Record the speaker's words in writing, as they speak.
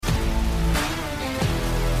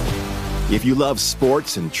If you love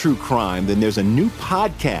sports and true crime, then there's a new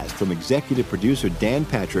podcast from executive producer Dan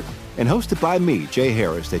Patrick and hosted by me, Jay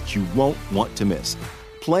Harris, that you won't want to miss.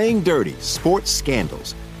 Playing Dirty: Sports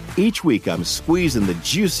Scandals. Each week, I'm squeezing the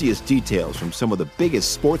juiciest details from some of the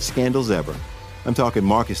biggest sports scandals ever. I'm talking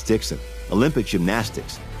Marcus Dixon, Olympic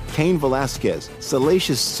gymnastics, Cain Velasquez,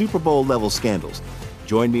 salacious Super Bowl-level scandals.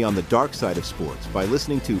 Join me on the dark side of sports by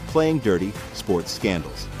listening to Playing Dirty: Sports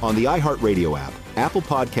Scandals on the iHeartRadio app, Apple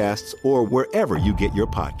Podcasts, or wherever you get your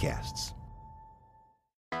podcasts.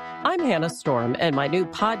 I'm Hannah Storm, and my new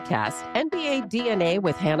podcast, NBA DNA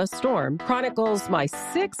with Hannah Storm, chronicles my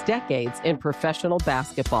 6 decades in professional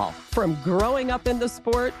basketball. From growing up in the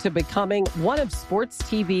sport to becoming one of sports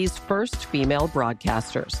TV's first female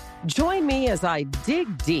broadcasters. Join me as I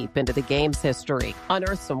dig deep into the game's history,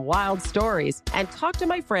 unearth some wild stories, and talk to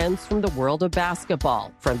my friends from the world of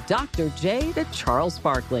basketball, from Dr. J to Charles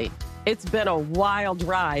Barkley. It's been a wild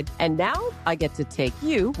ride, and now I get to take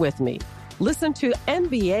you with me. Listen to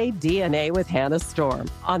NBA DNA with Hannah Storm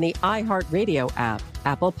on the iHeartRadio app,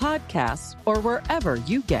 Apple Podcasts, or wherever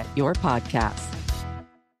you get your podcasts.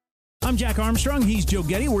 I'm Jack Armstrong. He's Joe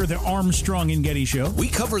Getty. We're the Armstrong and Getty Show. We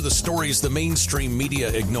cover the stories the mainstream media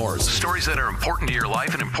ignores. Stories that are important to your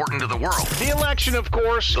life and important to the world. The election, of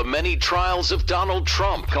course. The many trials of Donald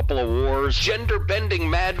Trump. Couple of wars. Gender-bending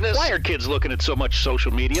madness. Why are kids looking at so much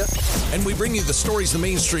social media? And we bring you the stories the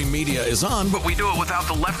mainstream media is on, but we do it without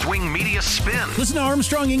the left-wing media spin. Listen to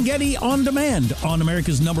Armstrong and Getty on demand on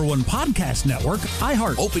America's #1 podcast network,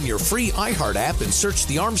 iHeart. Open your free iHeart app and search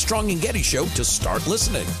The Armstrong and Getty Show to start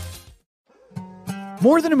listening.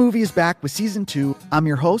 More Than a Movie is back with Season 2. I'm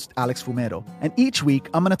your host, Alex Fumero, and each week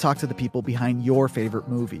I'm going to talk to the people behind your favorite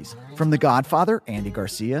movies. From The Godfather, Andy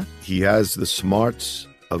Garcia. He has the smarts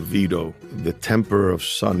of Vito, the temper of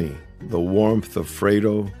Sonny, the warmth of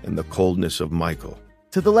Fredo, and the coldness of Michael.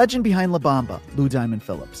 To the legend behind La Bamba, Lou Diamond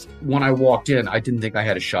Phillips. When I walked in, I didn't think I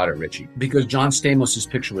had a shot at Richie because John Stamos'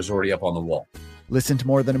 picture was already up on the wall. Listen to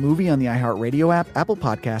More Than a Movie on the iHeartRadio app, Apple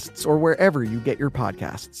Podcasts, or wherever you get your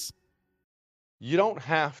podcasts. You don't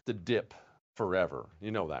have to dip forever. You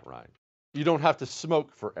know that, right? You don't have to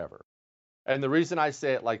smoke forever. And the reason I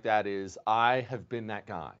say it like that is I have been that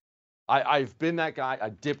guy. I've been that guy. I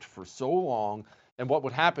dipped for so long. And what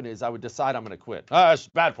would happen is I would decide I'm going to quit. It's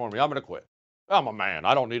bad for me. I'm going to quit. I'm a man.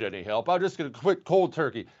 I don't need any help. I'm just going to quit cold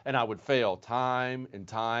turkey. And I would fail time and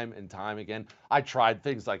time and time again. I tried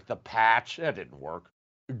things like the patch. That didn't work.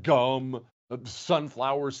 Gum,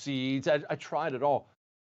 sunflower seeds. I tried it all.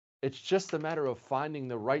 It's just a matter of finding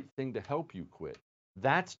the right thing to help you quit.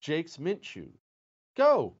 That's Jake's Mint Chew.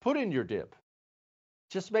 Go, put in your dip.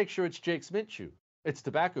 Just make sure it's Jake's Mint Chew. It's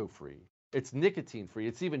tobacco-free. It's nicotine-free.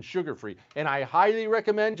 It's even sugar-free. And I highly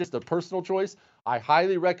recommend, just a personal choice, I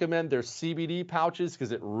highly recommend their CBD pouches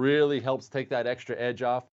because it really helps take that extra edge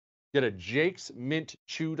off. Get a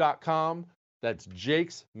jakesmintchew.com. That's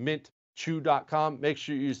jakesmintchew.com. Make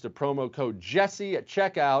sure you use the promo code Jesse at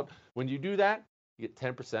checkout. When you do that, you get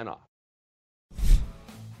 10% off.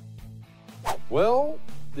 Well,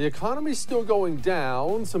 the economy's still going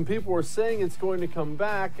down. Some people are saying it's going to come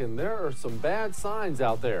back, and there are some bad signs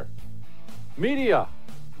out there. Media,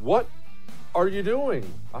 what are you doing?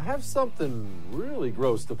 I have something really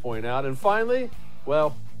gross to point out. And finally,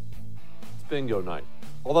 well, it's bingo night.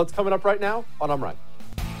 All that's coming up right now on I'm Right.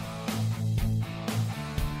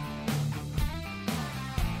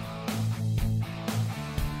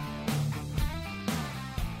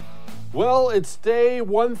 Well, it's day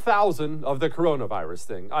 1,000 of the coronavirus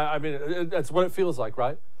thing. I mean, that's what it feels like,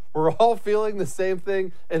 right? We're all feeling the same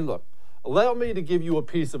thing. And look, allow me to give you a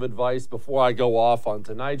piece of advice before I go off on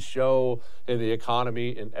tonight's show and the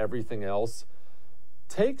economy and everything else.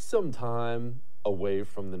 Take some time away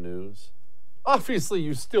from the news. Obviously,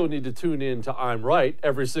 you still need to tune in to I'm Right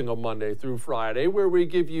every single Monday through Friday, where we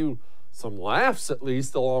give you some laughs at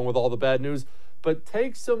least, along with all the bad news. But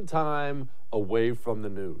take some time away from the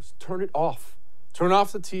news. Turn it off. Turn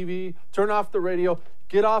off the TV, turn off the radio,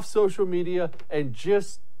 get off social media, and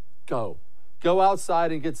just go. Go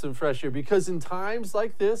outside and get some fresh air. Because in times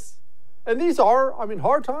like this, and these are,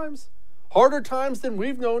 hard times, harder times than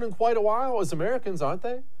we've known in quite a while as Americans, aren't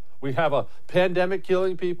they? We have a pandemic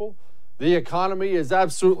killing people. The economy is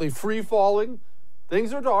absolutely free-falling.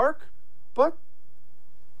 Things are dark, but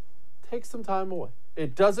take some time away.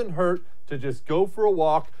 It doesn't hurt to just go for a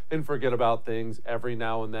walk and forget about things every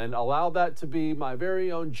now and then. Allow that to be my very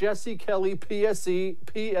own Jesse Kelly PSA.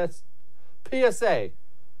 I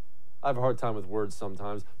have a hard time with words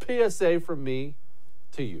sometimes. PSA from me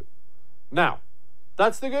to you. Now,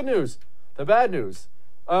 that's the good news. The bad news.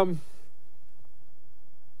 I'm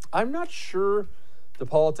not sure the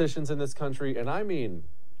politicians in this country, and I mean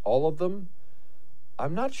all of them,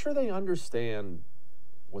 I'm not sure they understand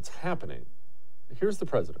what's happening. Here's the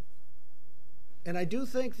president. And I do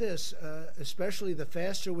think this, especially the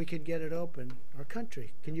faster we can get it open, our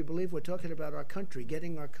country. Can you believe we're talking about our country,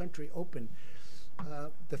 getting our country open?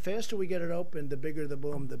 The faster we get it open, the bigger the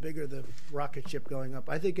boom, the bigger the rocket ship going up.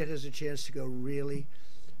 I think it has a chance to go really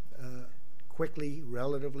quickly,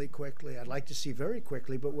 relatively quickly. I'd like to see very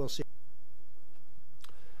quickly, but we'll see.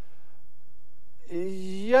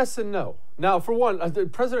 Yes and no. Now, for one,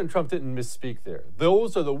 President Trump didn't misspeak there.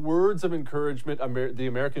 Those are the words of encouragement the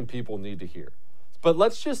American people need to hear. But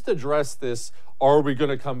let's just address this. Are we going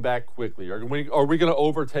to come back quickly? Are we going to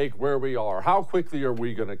overtake where we are? How quickly are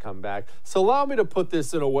we going to come back? So allow me to put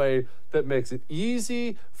this in a way that makes it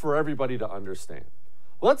easy for everybody to understand.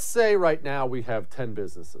 Let's say right now we have 10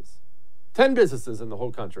 businesses. 10 businesses in the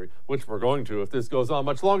whole country, which we're going to if this goes on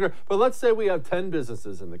much longer. But let's say we have 10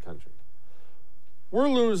 businesses in the country. We're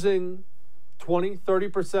losing 20,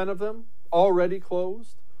 30% of them already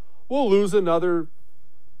closed. We'll lose another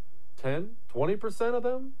 10, 20% of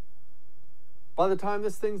them by the time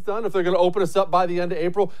this thing's done, if they're going to open us up by the end of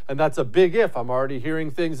April. And that's a big if. I'm already hearing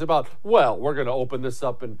things about, well, we're going to open this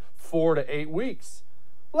up in 4 to 8 weeks.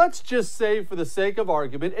 Let's just say, for the sake of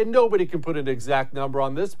argument, and nobody can put an exact number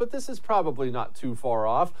on this, but this is probably not too far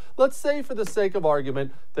off. Let's say, for the sake of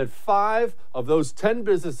argument, that 5 of those 10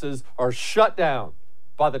 businesses are shut down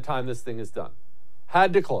by the time this thing is done.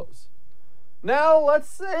 Had to close. Now, let's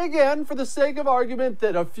say again, for the sake of argument,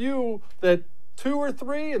 that 2 or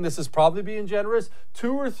 3, and this is probably being generous,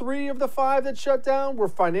 2 or 3 of the 5 that shut down were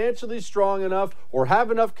financially strong enough or have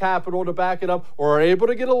enough capital to back it up or are able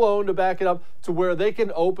to get a loan to back it up to where they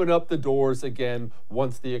can open up the doors again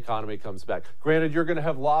once the economy comes back. Granted, you're going to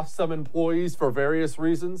have lost some employees for various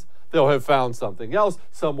reasons. They'll have found something else.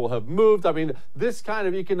 Some will have moved. I mean, this kind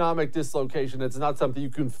of economic dislocation, it's not something you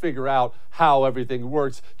can figure out how everything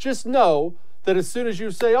works. Just know that as soon as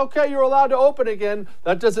you say, okay, you're allowed to open again,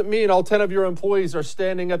 that doesn't mean all 10 of your employees are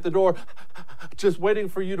standing at the door just waiting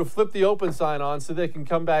for you to flip the open sign on so they can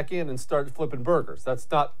come back in and start flipping burgers. That's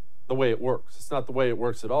not the way it works. It's not the way it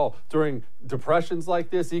works at all. During depressions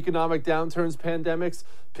like this, economic downturns, pandemics,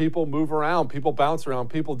 people move around, people bounce around,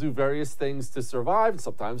 people do various things to survive, and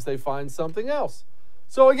sometimes they find something else.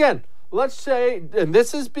 So again, let's say, and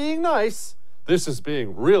this is being nice, this is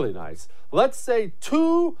being really nice, let's say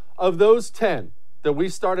 2 of those 10 that we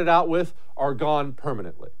started out with are gone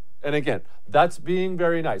permanently. And again, that's being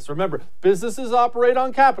very nice. Remember, businesses operate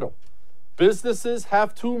on capital. Businesses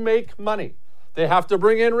have to make money. They have to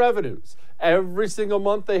bring in revenues. Every single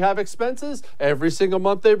month they have expenses. Every single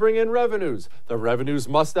month they bring in revenues. The revenues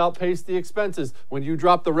must outpace the expenses. When you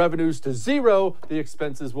drop the revenues to 0, the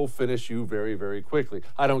expenses will finish you very, very quickly.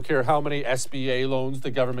 I don't care how many SBA loans the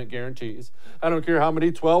government guarantees. I don't care how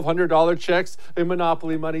many $1,200 checks in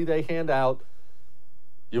monopoly money they hand out.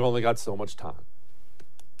 You've only got so much time.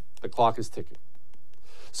 The clock is ticking.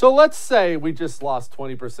 So let's say we just lost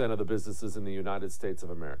 20% of the businesses in the United States of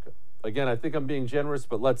America. Again, I think I'm being generous,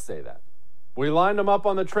 but let's say that. We lined them up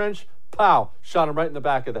on the trench, pow, shot them right in the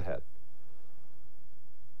back of the head.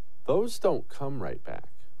 Those don't come right back.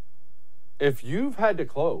 If you've had to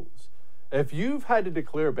close, if you've had to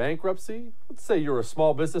declare bankruptcy, let's say you're a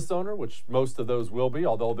small business owner, which most of those will be,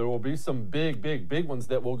 although there will be some big ones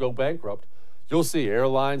that will go bankrupt. You'll see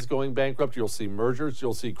airlines going bankrupt. You'll see mergers.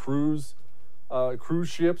 You'll see cruise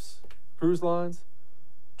ships, cruise lines,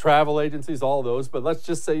 travel agencies, all those. But let's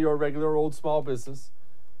just say you're a regular old small business.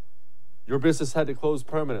 Your business had to close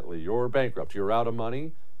permanently. You're bankrupt. You're out of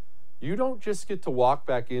money. You don't just get to walk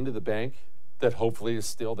back into the bank that hopefully is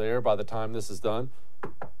still there by the time this is done.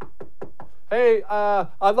 Hey,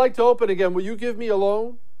 I'd like to open again. Will you give me a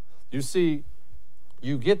loan? You see,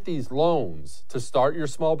 you get these loans to start your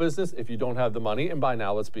small business if you don't have the money. And by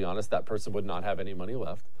now, let's be honest, that person would not have any money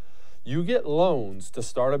left. You get loans to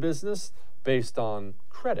start a business based on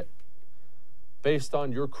credit, based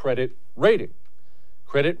on your credit rating.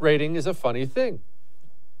 Credit rating is a funny thing.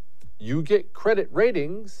 You get credit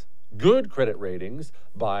ratings, good credit ratings,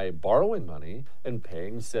 by borrowing money and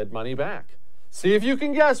paying said money back. See if you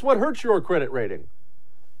can guess what hurts your credit rating.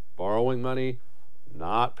 Borrowing money,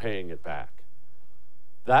 not paying it back.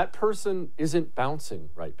 That person isn't bouncing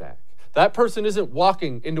right back. That person isn't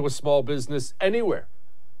walking into a small business anywhere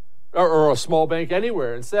or a small bank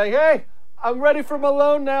anywhere and saying, hey, I'm ready for my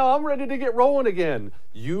loan now. I'm ready to get rolling again.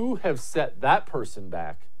 You have set that person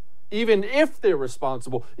back, even if they're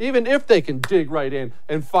responsible, even if they can dig right in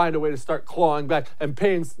and find a way to start clawing back and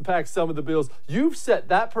paying back some of the bills. You've set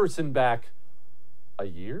that person back a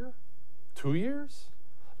year, 2 years.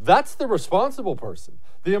 That's the responsible person.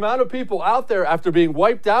 The amount of people out there after being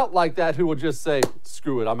wiped out like that who will just say,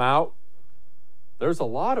 screw it, I'm out. There's a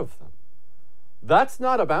lot of them. That's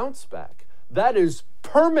not a bounce back. That is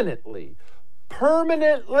permanently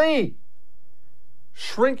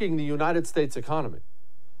shrinking the United States economy.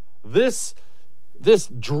 This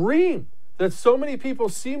dream that so many people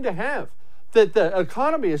seem to have, that the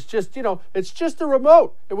economy is just, it's just a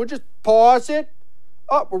remote. It would just pause it.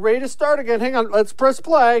 Oh, we're ready to start again. Hang on, let's press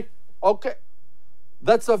play. Okay.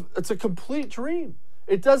 It's a complete dream.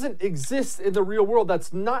 It doesn't exist in the real world.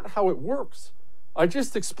 That's not how it works. I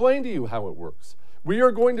just explained to you how it works. We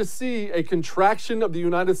are going to see a contraction of the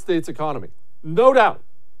United States economy. No doubt.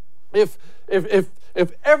 If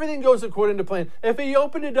everything goes according to plan, if he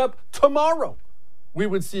opened it up tomorrow, we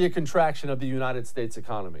would see a contraction of the United States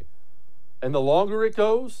economy. And the longer it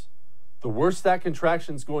goes, the worse that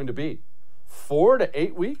contraction is going to be. 4 to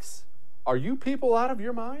 8 weeks? Are you people out of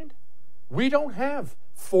your mind? We don't have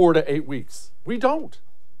 4 to 8 weeks. We don't.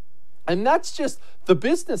 And that's just the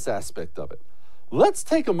business aspect of it. Let's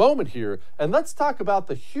take a moment here and let's talk about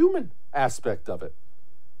the human aspect of it.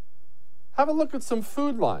 Have a look at some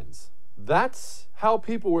food lines. That's how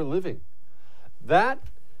people were living. That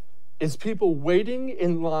is people waiting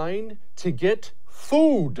in line to get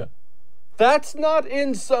food. That's not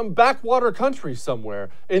in some backwater country somewhere.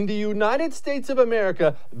 In the United States of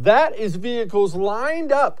America, that is vehicles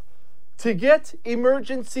lined up to get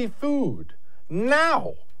emergency food.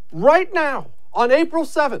 Now, right now, on April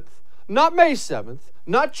 7th, not May 7th,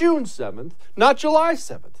 not June 7th, not July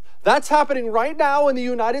 7th. That's happening right now in the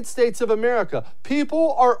United States of America.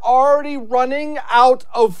 People are already running out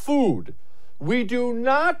of food. We do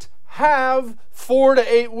not have 4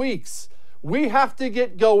 to 8 weeks. We have to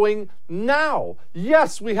get going now.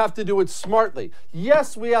 Yes, we have to do it smartly.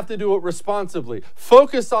 Yes, we have to do it responsibly.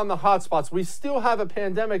 Focus on the hotspots. We still have a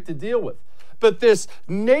pandemic to deal with. But this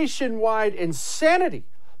nationwide insanity,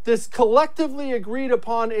 this collectively agreed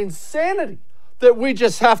upon insanity that we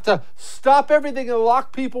just have to stop everything and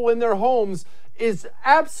lock people in their homes is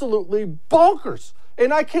absolutely bonkers.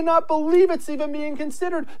 And I cannot believe it's even being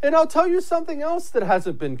considered. And I'll tell you something else that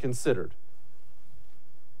hasn't been considered.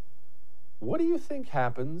 What do you think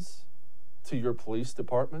happens to your police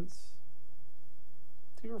departments,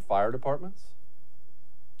 to your fire departments,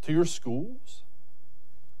 to your schools,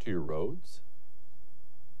 to your roads?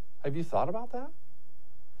 Have you thought about that?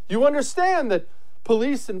 You understand that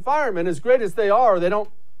police and firemen, as great as they are, they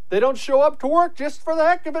don't show up to work just for the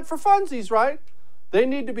heck of it for funsies, right? They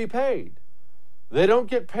need to be paid. They don't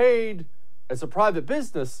get paid as a private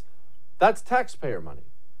business. That's taxpayer money.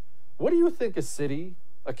 What do you think a city,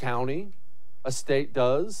 a county, a state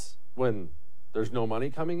does when there's no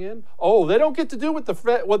money coming in? Oh, they don't get to do what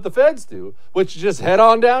the feds do, which is just head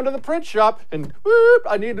on down to the print shop and whoop,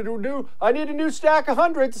 I need a new stack of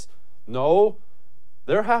hundreds. No,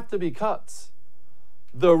 there have to be cuts.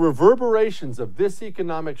 The reverberations of this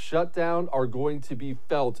economic shutdown are going to be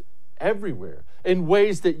felt everywhere in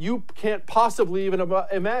ways that you can't possibly even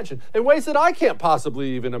imagine, in ways that I can't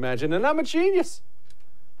possibly even imagine, and I'm a genius.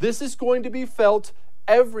 This is going to be felt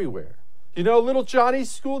everywhere. You know little Johnny's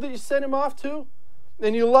school that you sent him off to?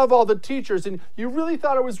 And you love all the teachers, and you really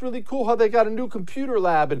thought it was really cool how they got a new computer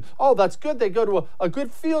lab, and oh, that's good, they go to a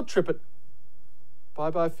good field trip.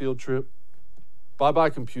 Bye-bye field trip. Bye-bye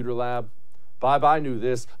computer lab. Bye-bye knew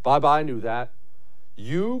this. Bye-bye knew that.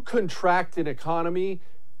 You contract an economy,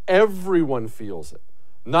 everyone feels it.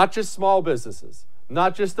 Not just small businesses,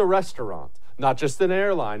 not just the restaurant, not just an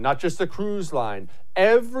airline, not just a cruise line.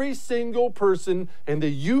 Every single person in the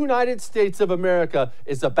United States of America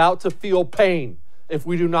is about to feel pain if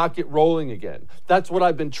we do not get rolling again. That's what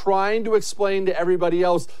I've been trying to explain to everybody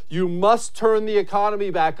else. You must turn the economy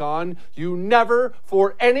back on. You never,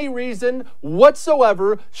 for any reason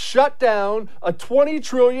whatsoever, shut down a $20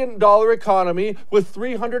 trillion economy with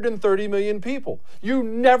 330 million people. You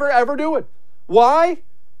never, ever do it. Why?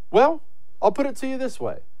 Well, I'll put it to you this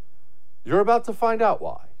way. You're about to find out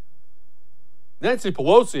why. Nancy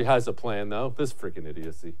Pelosi has a plan, though. This freaking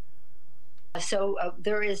idiocy. So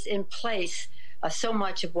there is in place so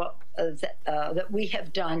much of what that we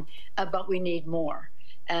have done, but we need more.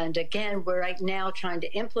 And again, we're right now trying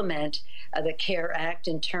to implement the CARE Act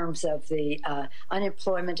in terms of the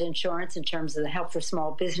unemployment insurance, in terms of the help for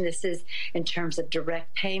small businesses, in terms of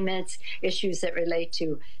direct payments, issues that relate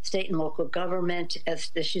to state and local government,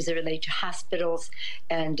 issues that relate to hospitals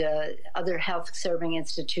and other health-serving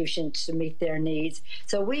institutions to meet their needs.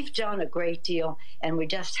 So we've done a great deal, and we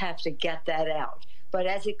just have to get that out. But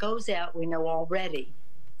as it goes out, we know already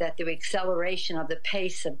that the acceleration of the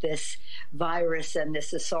pace of this virus and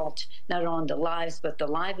this assault, not on the lives, but the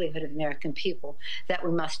livelihood of American people, that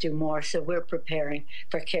we must do more. So we're preparing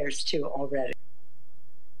for CARES 2 already.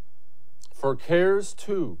 For CARES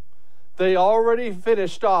 2. They already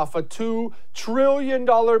finished off a $2 trillion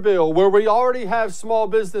bill where we already have small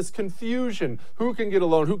business confusion. Who can get a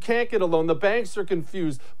loan? Who can't get a loan? The banks are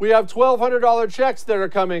confused. We have $1,200 checks that are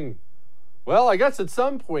coming. Well, I guess at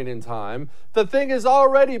some point in time, the thing has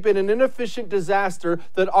already been an inefficient disaster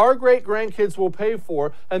that our great-grandkids will pay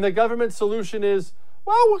for, and the government solution is,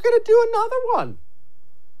 well, we're going to do another one.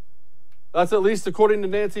 That's at least according to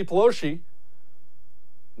Nancy Pelosi.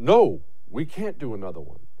 No, we can't do another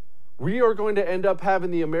one. We are going to end up having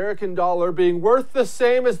the American dollar being worth the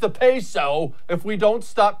same as the peso if we don't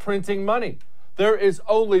stop printing money. There is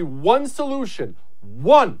only one solution,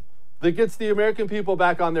 one, that gets the American people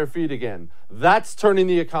back on their feet again. That's turning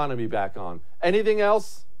the economy back on. Anything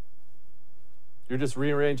else? You're just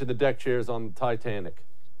rearranging the deck chairs on the Titanic.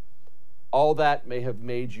 All that may have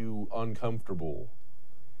made you uncomfortable,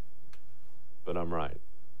 but I'm right.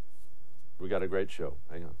 We got a great show.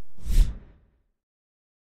 Hang on.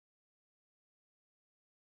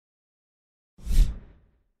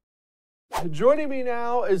 Joining me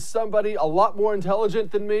now is somebody a lot more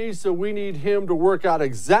intelligent than me, so we need him to work out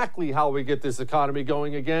exactly how we get this economy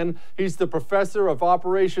going again. He's the professor of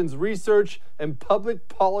operations research and public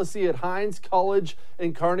policy at Heinz College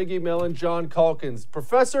in Carnegie Mellon, John Calkins.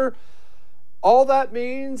 Professor, all that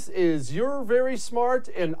means is you're very smart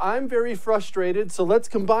and I'm very frustrated, so let's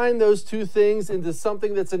combine those two things into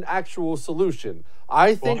something that's an actual solution.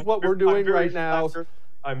 I think what we're doing right now...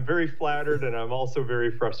 I'm very flattered and I'm also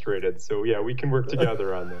very frustrated. So yeah, we can work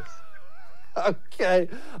together on this. Okay.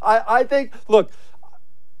 I think, look,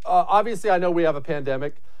 obviously I know we have a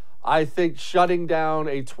pandemic. I think shutting down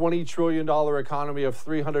a $20 trillion economy of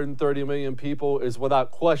 330 million people is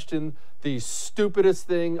without question the stupidest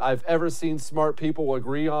thing I've ever seen smart people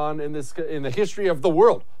agree on in the history of the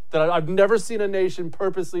world. That I've never seen a nation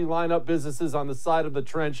purposely line up businesses on the side of the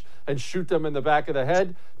trench and shoot them in the back of the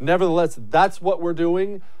head. Nevertheless, that's what we're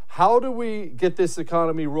doing. How do we get this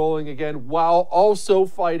economy rolling again while also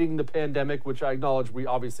fighting the pandemic, which I acknowledge we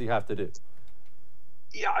obviously have to do?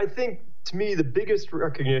 Yeah, I think to me, the biggest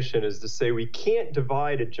recognition is to say we can't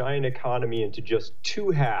divide a giant economy into just two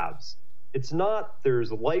halves. It's not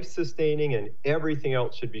there's life-sustaining and everything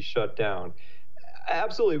else should be shut down.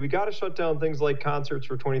 Absolutely, we got to shut down things like concerts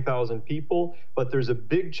for 20,000 people, but there's a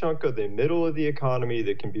big chunk of the middle of the economy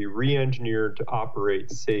that can be re-engineered to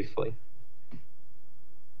operate safely.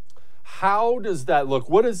 How does that look?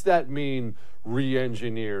 What does that mean,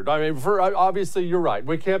 re-engineered? I mean, obviously, you're right.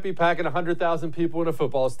 We can't be packing 100,000 people in a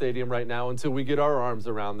football stadium right now until we get our arms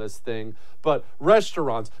around this thing. But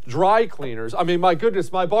restaurants, dry cleaners, I mean, my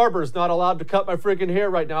goodness, my barber's not allowed to cut my freaking hair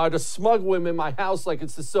right now. I just smuggle him in my house like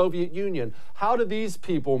it's the Soviet Union. How do these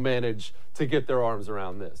people manage to get their arms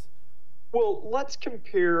around this? Well, let's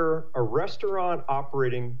compare a restaurant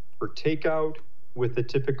operating for takeout with a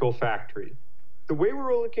typical factory. The way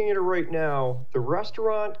we're looking at it right now, the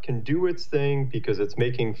restaurant can do its thing because it's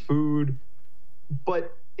making food.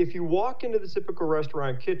 But if you walk into the typical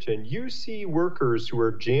restaurant kitchen, you see workers who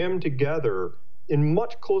are jammed together in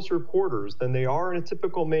much closer quarters than they are in a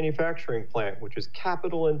typical manufacturing plant, which is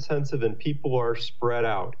capital intensive and people are spread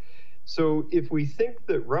out. So if we think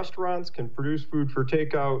that restaurants can produce food for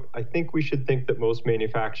takeout, I think we should think that most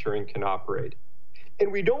manufacturing can operate.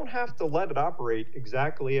 And we don't have to let it operate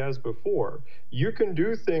exactly as before. You can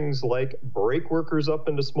do things like break workers up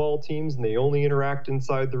into small teams and they only interact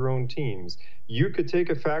inside their own teams. You could take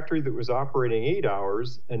a factory that was operating 8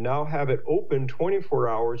 hours and now have it open 24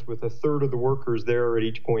 hours with a third of the workers there at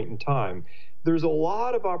each point in time. There's a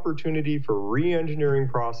lot of opportunity for re-engineering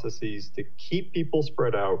processes to keep people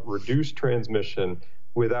spread out, reduce transmission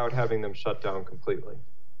without having them shut down completely.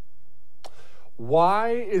 Why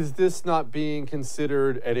is this not being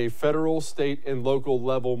considered at a federal, state, and local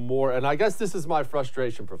level more? And I guess this is my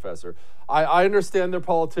frustration, Professor. I understand they're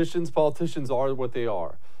politicians. Politicians are what they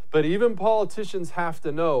are. But even politicians have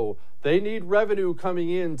to know they need revenue coming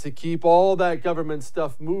in to keep all that government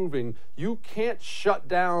stuff moving. You can't shut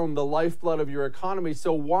down the lifeblood of your economy.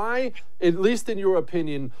 So why, at least in your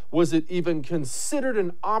opinion, was it even considered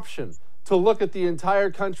an option to look at the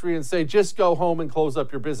entire country and say, just go home and close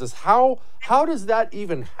up your business? How does that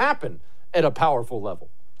even happen at a powerful level?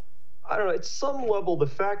 I don't know. At some level, the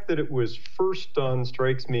fact that it was first done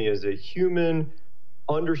strikes me as a human,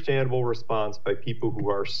 understandable response by people who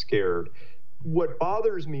are scared. What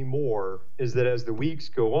bothers me more is that as the weeks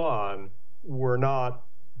go on, we're not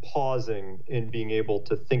pausing and being able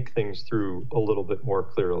to think things through a little bit more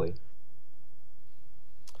clearly.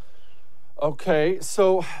 Okay,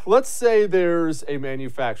 so let's say there's a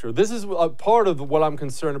manufacturer. This is a part of what I'm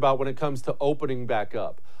concerned about when it comes to opening back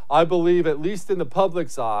up. I believe, at least in the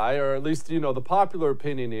public's eye, or at least, the popular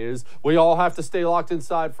opinion is, we all have to stay locked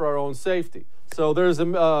inside for our own safety. So there's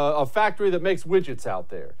a factory that makes widgets out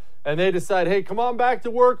there, and they decide, hey, come on back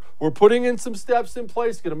to work. We're putting in some steps in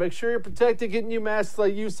place, going to make sure you're protected, getting you masks,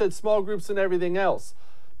 like you said, small groups and everything else.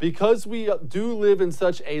 Because we do live in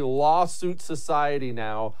such a lawsuit society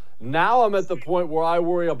now I'm at the point where I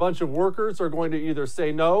worry a bunch of workers are going to either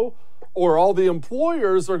say no, or all the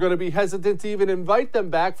employers are going to be hesitant to even invite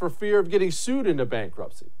them back for fear of getting sued into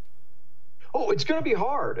bankruptcy. Oh, it's going to be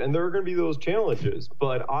hard, and there are going to be those challenges.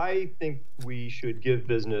 But I think we should give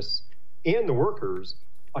business and the workers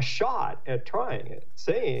a shot at trying it,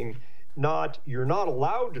 saying, you're not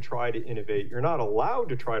allowed to try to innovate. You're not allowed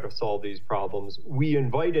to try to solve these problems. We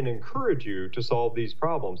invite and encourage you to solve these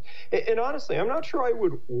problems. And honestly, I'm not sure I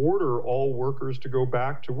would order all workers to go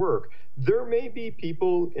back to work. There may be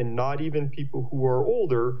people, and not even people who are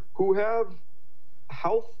older, who have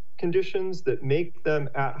health conditions that make them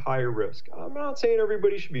at higher risk. I'm not saying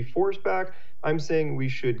everybody should be forced back. I'm saying we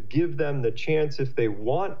should give them the chance, if they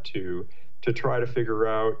want to try to figure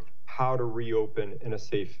out how to reopen in a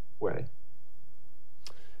safe way.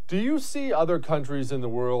 Do you see other countries in the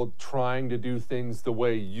world trying to do things the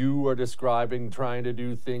way you are describing, trying to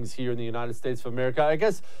do things here in the United States of America? I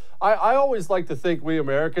guess I always like to think we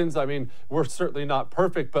Americans, we're certainly not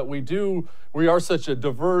perfect, but we are such a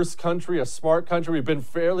diverse country, a smart country. We've been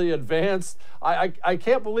fairly advanced. I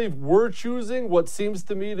can't believe we're choosing what seems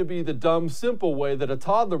to me to be the dumb, simple way that a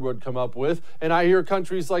toddler would come up with. And I hear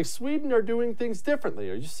countries like Sweden are doing things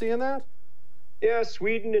differently. Are you seeing that? Yeah,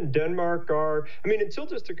 Sweden and Denmark are. Until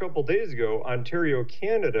just a couple days ago, Ontario,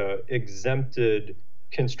 Canada exempted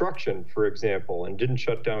construction, for example, and didn't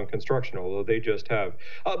shut down construction, although they just have.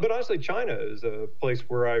 But honestly, China is a place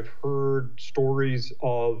where I've heard stories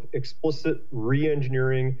of explicit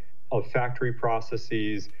re-engineering of factory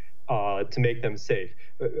processes to make them safe.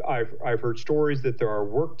 I've heard stories that there are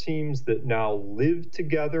work teams that now live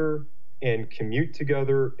together and commute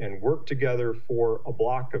together and work together for a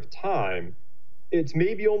block of time. It's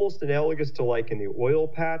maybe almost analogous to like in the oil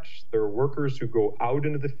patch. There are workers who go out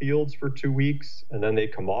into the fields for 2 weeks and then they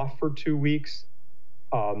come off for 2 weeks.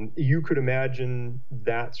 You could imagine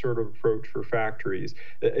that sort of approach for factories.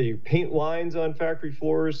 You paint lines on factory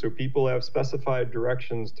floors so people have specified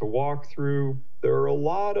directions to walk through. There are a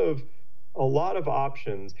lot of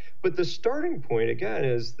options, but the starting point again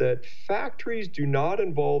is that factories do not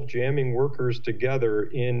involve jamming workers together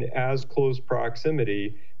in as close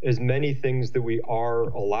proximity as many things that we are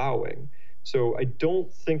allowing. So I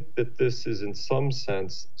don't think that this is in some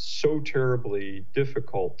sense so terribly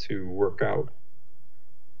difficult to work out.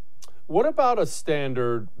 What about a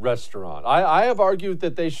standard restaurant? I have argued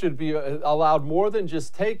that they should be allowed more than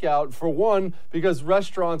just takeout, for one, because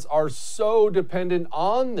restaurants are so dependent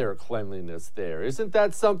on their cleanliness there. Isn't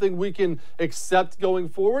that something we can accept going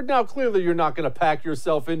forward? Now, clearly, you're not going to pack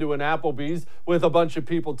yourself into an Applebee's with a bunch of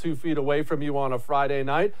people 2 feet away from you on a Friday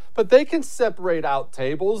night, but they can separate out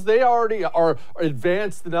tables. They already are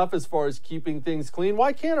advanced enough as far as keeping things clean.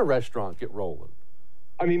 Why can't a restaurant get rolling?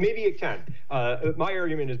 Maybe it can. My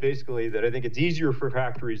argument is basically that I think it's easier for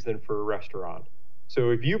factories than for a restaurant.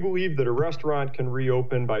 So if you believe that a restaurant can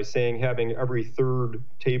reopen by saying having every third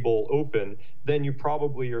table open, then you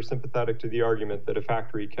probably are sympathetic to the argument that a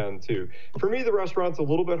factory can too. For me, the restaurant's a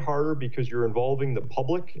little bit harder because you're involving the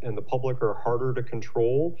public, and the public are harder to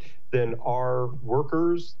control than are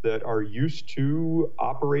workers that are used to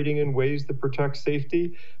operating in ways that protect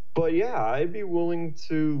safety. But yeah, I'd be willing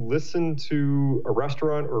to listen to a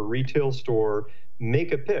restaurant or a retail store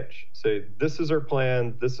make a pitch, say, this is our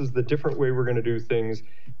plan, this is the different way we're going to do things,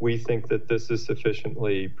 we think that this is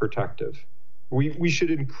sufficiently protective. We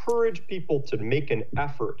should encourage people to make an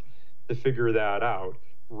effort to figure that out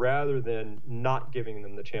rather than not giving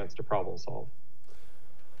them the chance to problem solve.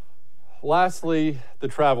 Lastly, the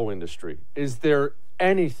travel industry. Is there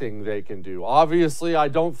anything they can do? Obviously, I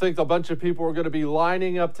don't think a bunch of people are going to be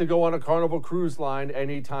lining up to go on a Carnival Cruise Line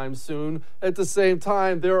anytime soon. At the same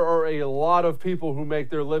time, there are a lot of people who make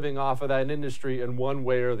their living off of that industry in one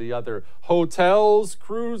way or the other. Hotels,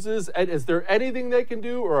 cruises, and is there anything they can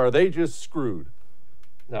do, or are they just screwed?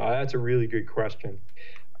 No, that's a really good question.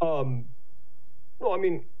 I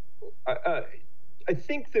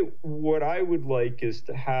think that what I would like is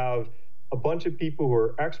to have a bunch of people who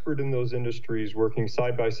are expert in those industries working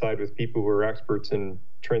side by side with people who are experts in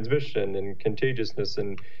transmission and contagiousness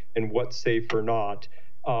and what's safe or not,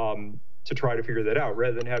 to try to figure that out,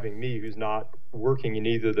 rather than having me, who's not working in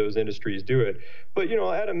either of those industries, do it. But,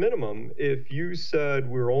 at a minimum, if you said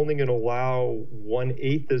we're only going to allow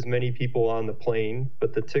 1/8 as many people on the plane,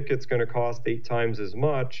 but the ticket's going to cost 8 times as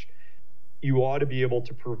much, you ought to be able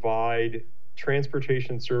to provide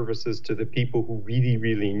transportation services to the people who really,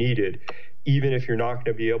 really need it, even if you're not going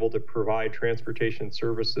to be able to provide transportation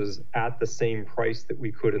services at the same price that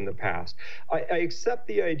we could in the past. I accept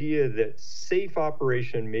the idea that safe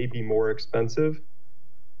operation may be more expensive,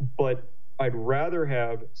 but I'd rather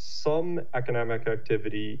have some economic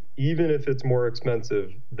activity, even if it's more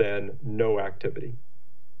expensive, than no activity.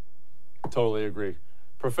 Totally agree.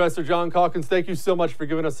 Professor John Calkins, thank you so much for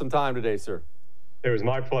giving us some time today, sir. It was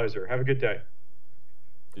my pleasure. Have a good day.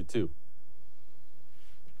 You too.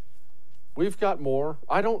 We've got more.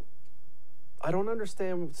 I don't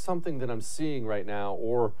understand something that I'm seeing right now,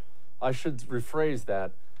 or I should rephrase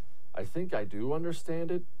that. I think I do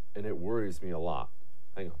understand it, and it worries me a lot.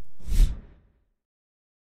 Hang on.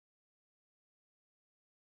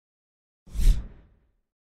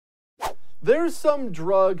 There's some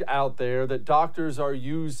drug out there that doctors are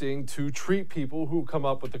using to treat people who come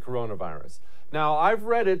up with the coronavirus. Now, I've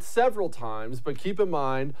read it several times, but keep in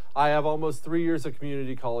mind, I have almost 3 years of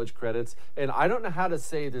community college credits, and I don't know how to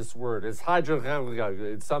say this word. It's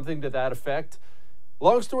it's something to that effect.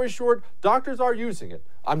 Long story short, doctors are using it.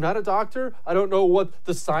 I'm not a doctor. I don't know what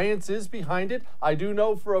the science is behind it. I do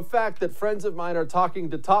know for a fact that friends of mine are talking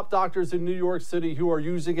to top doctors in New York City who are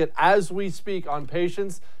using it as we speak on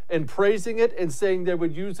patients and praising it and saying they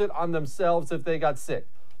would use it on themselves if they got sick.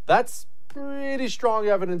 That's pretty strong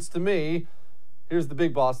evidence to me. Here's the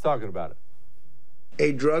big boss talking about it.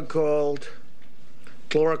 A drug called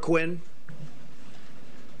chloroquine,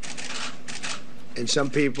 and some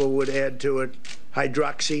people would add to it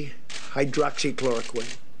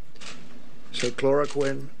hydroxychloroquine. So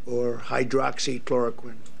chloroquine or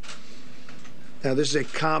hydroxychloroquine. Now, this is a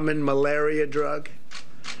common malaria drug.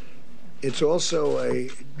 It's also a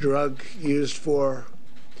drug used for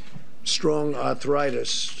strong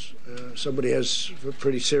arthritis. Somebody has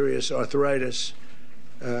pretty serious arthritis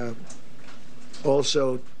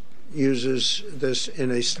also uses this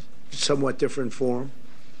in a somewhat different form.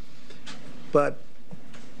 But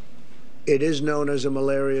it is known as a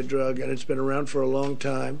malaria drug, and it's been around for a long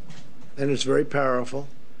time, and it's very powerful.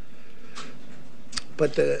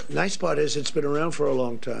 But the nice part is it's been around for a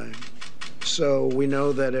long time. So we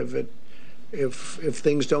know that if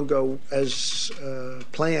things don't go as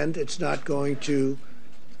planned, it's not going to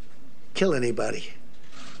kill anybody.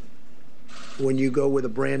 When you go with a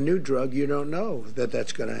brand new drug, you don't know that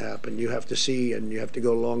that's going to happen. You have to see, and you have to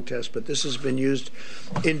go long test. But this has been used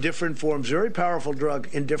in different forms, very powerful drug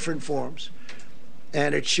in different forms.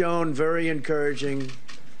 And it's shown very encouraging,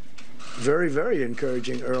 very, very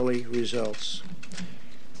encouraging early results.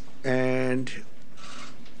 And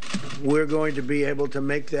we're going to be able to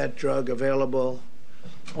make that drug available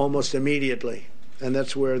almost immediately. And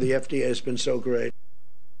that's where the FDA has been so great.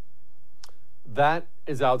 That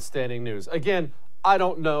is outstanding news. Again, I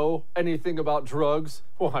don't know anything about drugs.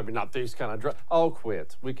 Well, I mean, not these kind of drugs. I'll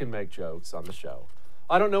quit. We can make jokes on the show.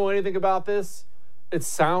 I don't know anything about this. It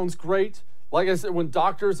sounds great. Like I said, when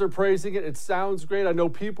doctors are praising it, it sounds great. I know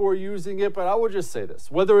people are using it, but I would just say this.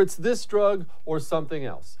 Whether it's this drug or something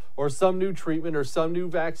else, or some new treatment or some new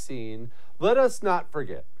vaccine, let us not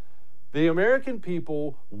forget, the American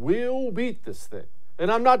people will beat this thing.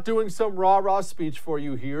 And I'm not doing some rah-rah speech for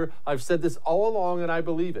you here. I've said this all along, and I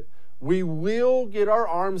believe it. We will get our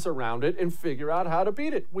arms around it and figure out how to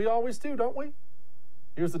beat it. We always do, don't we?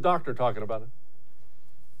 Here's the doctor talking about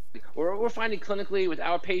it. What we're finding clinically with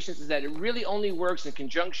our patients is that it really only works in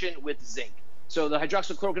conjunction with zinc. So the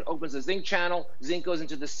hydroxychloroquine opens the zinc channel, zinc goes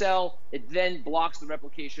into the cell, it then blocks the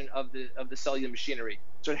replication of the cellular machinery.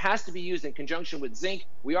 So it has to be used in conjunction with zinc.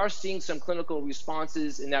 We are seeing some clinical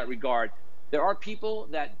responses in that regard. There are people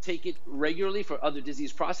that take it regularly for other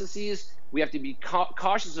disease processes. We have to be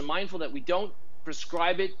cautious and mindful that we don't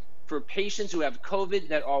prescribe it for patients who have COVID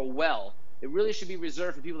that are well. It really should be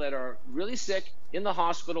reserved for people that are really sick, in the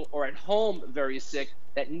hospital, or at home very sick,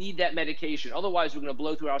 that need that medication. Otherwise, we're going to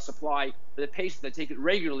blow through our supply for the patients that take it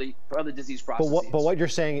regularly for other disease processes. But what you're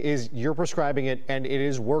saying is you're prescribing it and it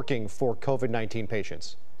is working for COVID-19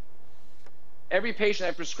 patients. Every patient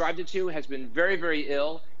I've prescribed it to has been very, very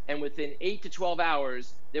ill, and within 8 to 12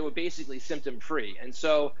 hours, they were basically symptom-free. And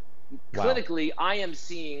so clinically, I am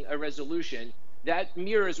seeing a resolution. That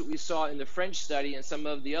mirrors what we saw in the French study and some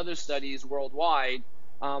of the other studies worldwide.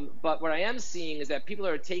 But what I am seeing is that people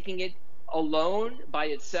that are taking it alone by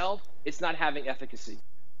itself, it's not having efficacy.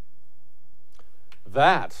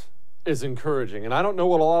 That is encouraging. And I don't know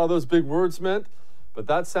what a lot of those big words meant, but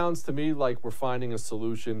that sounds to me like we're finding a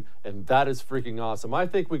solution, and that is freaking awesome. I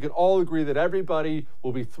think we can all agree that everybody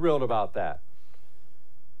will be thrilled about that,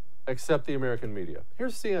 except the American media.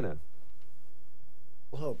 Here's CNN.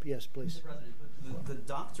 We'll hope. Yes, please. Mr. President, the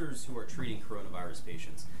doctors who are treating coronavirus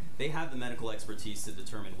patients, they have the medical expertise to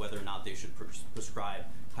determine whether or not they should prescribe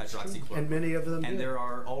hydroxychloroquine. And many of them And do. there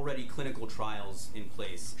are already clinical trials in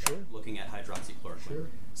place looking at hydroxychloroquine. Sure.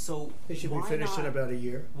 So They should be why finished in not- about a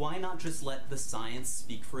year. Why not just let the science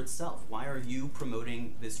speak for itself? Why are you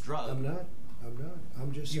promoting this drug? I'm not.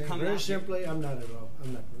 I'm just You saying come very out here- simply, I'm not at all.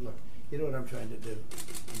 I'm not. Look, you know what I'm trying to do?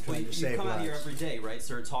 I'm trying to You save come out here lives. every day, right,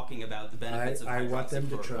 sir, talking about the benefits of I hydroxychloroquine. want them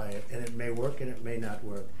to try it, and it may work and it may not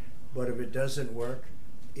work. But if it doesn't work,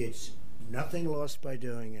 it's nothing lost by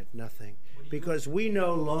doing it, nothing. Because we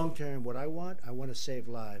know long term what I want to save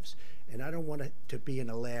lives. And I don't want it to be in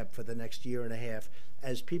a lab for the next year and a half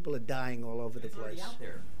as people are dying all over the place. It's already out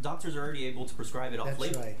there. Doctors are already able to prescribe it off That's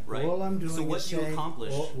label, right. All I'm doing So what is do you saying,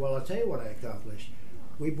 accomplish? Well, I'll tell you what I accomplished.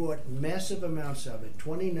 We bought massive amounts of it,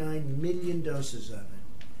 29 million doses of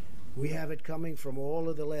it. We have it coming from all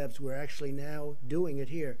of the labs. We're actually now doing it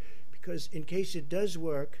here because in case it does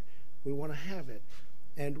work, we want to have it.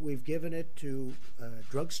 And we've given it to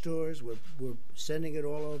drugstores. We're sending it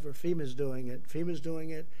all over. FEMA's doing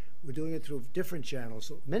it. We're doing it through different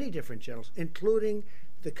channels, many different channels, including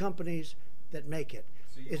the companies that make it.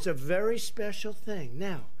 It's a very special thing.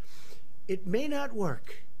 Now, it may not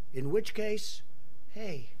work, in which case,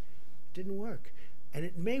 hey, it didn't work. And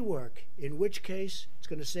it may work, in which case it's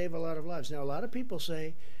going to save a lot of lives. Now, a lot of people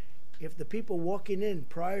say if the people walking in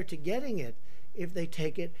prior to getting it, if they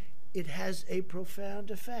take it, it has a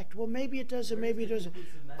profound effect. Well, maybe it does and maybe it doesn't.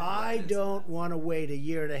 I don't want to wait a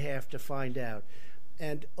year and a half to find out.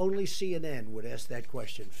 And only CNN would ask that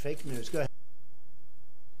question. Fake news. Go ahead.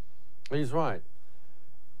 He's right.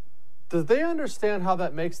 Do they understand how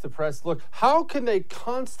that makes the press look? How can they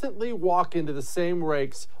constantly walk into the same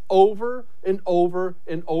rakes over and over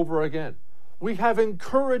and over again? We have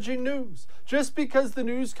encouraging news. Just because the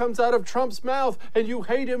news comes out of Trump's mouth and you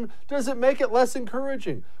hate him doesn't make it less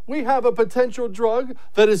encouraging. We have a potential drug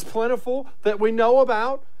that is plentiful, that we know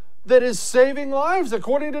about, that is saving lives.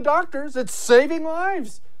 According to doctors, it's saving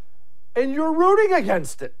lives. And you're rooting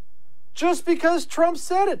against it just because Trump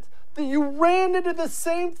said it. That you ran into the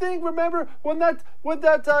same thing. Remember when that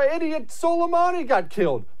idiot Soleimani got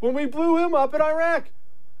killed, when we blew him up in Iraq?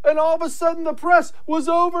 And all of a sudden the press was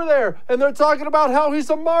over there and they're talking about how he's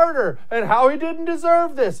a martyr and how he didn't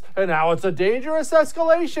deserve this and how it's a dangerous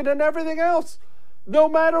escalation and everything else. No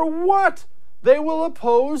matter what, they will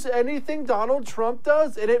oppose anything Donald Trump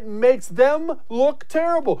does, and it makes them look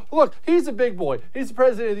terrible. Look, he's a big boy. He's the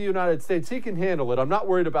president of the United States. He can handle it. I'm not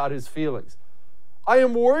worried about his feelings. I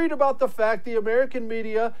am worried about the fact the American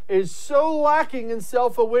media is so lacking in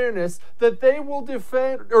self-awareness that they will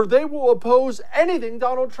defend or they will oppose anything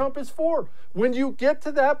Donald Trump is for. When you get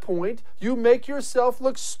to that point, you make yourself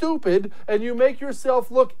look stupid and you make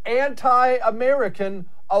yourself look anti-American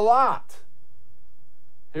a lot.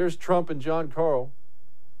 Here's Trump and John Carl.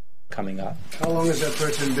 Coming up. How long has that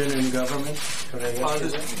person been in government?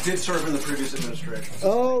 Did serve in the previous administration.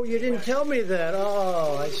 Oh, you didn't tell me that.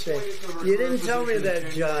 Oh, I see. You didn't tell me that,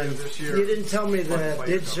 John. You didn't tell me that.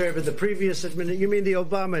 Did serve in the previous administration. You mean the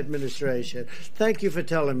Obama administration. Thank you for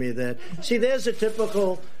telling me that. See, there's a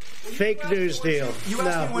typical fake news deal. You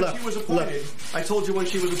asked me when she was appointed. I told you when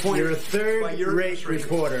she was appointed. You're a third-rate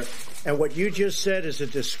reporter. And what you just said is a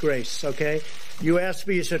disgrace, okay? You asked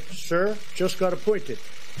me, you said, sir, just got appointed.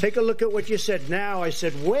 Take a look at what you said now. I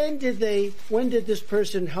said, when did this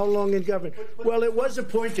person, how long in government? Well, it was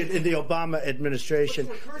appointed in the Obama administration.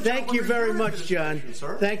 Thank you very much, John.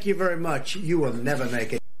 Thank you very much. You will never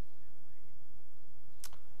make it.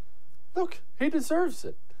 Look, he deserves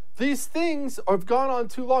it. These things have gone on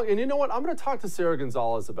too long. And you know what? I'm going to talk to Sarah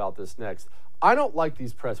Gonzalez about this next. I don't like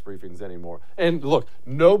these press briefings anymore. And look,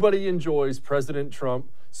 nobody enjoys President Trump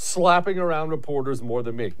slapping around reporters more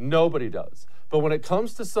than me. Nobody does. But when it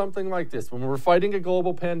comes to something like this, when we're fighting a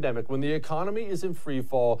global pandemic, when the economy is in free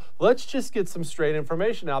fall, let's just get some straight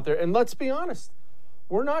information out there. And let's be honest,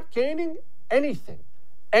 we're not gaining anything,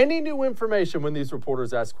 any new information when these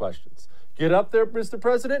reporters ask questions. Get up there, Mr.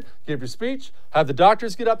 President, give your speech, have the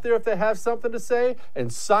doctors get up there if they have something to say,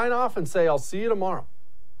 and sign off and say, I'll see you tomorrow.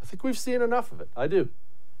 I think we've seen enough of it. I do.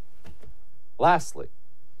 Lastly,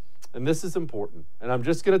 and this is important, and I'm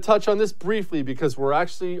just going to touch on this briefly because we're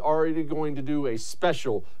actually already going to do a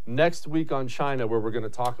special next week on China where we're going to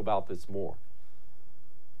talk about this more.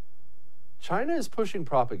 China is pushing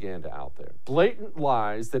propaganda out there, blatant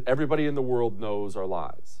lies that everybody in the world knows are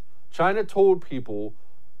lies. China told people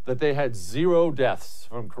that they had 0 deaths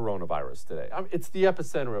from coronavirus today. I mean, it's the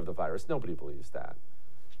epicenter of the virus. Nobody believes that.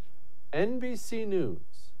 NBC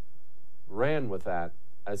News ran with that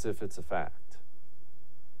as if it's a fact.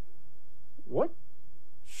 What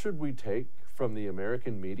should we take from the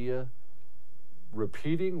American media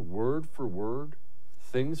repeating word for word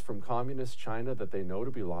things from communist China that they know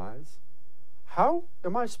to be lies? How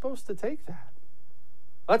am I supposed to take that?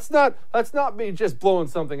 That's not me just blowing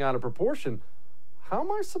something out of proportion. How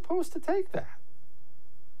am I supposed to take that?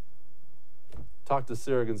 Talk to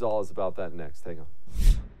Sarah Gonzalez about that next. Hang on.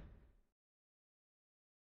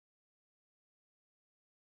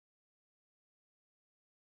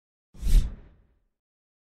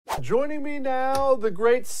 Joining me now, the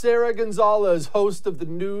great Sarah Gonzalez, host of the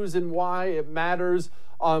News and Why It Matters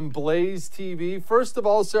on Blaze TV. First of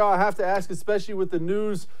all, Sarah, I have to ask, especially with the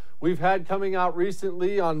news we've had coming out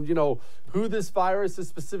recently on, who this virus is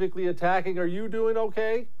specifically attacking, are you doing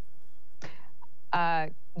okay?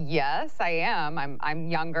 Yes, I am. I'm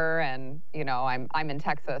younger, and I'm in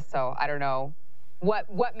Texas, so I don't know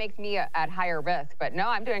what makes me at higher risk. But no,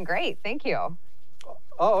 I'm doing great. Thank you.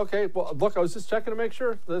 Oh, okay. Well, look, I was just checking to make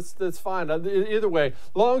sure. That's fine. Either way,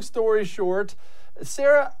 long story short,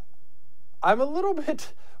 Sarah, I'm a little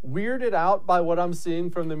bit weirded out by what I'm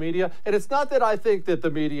seeing from the media. And it's not that I think that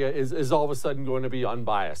the media is all of a sudden going to be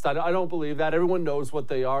unbiased. I don't believe that. Everyone knows what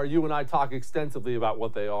they are. You and I talk extensively about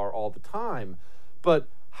what they are all the time. But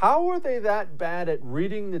how are they that bad at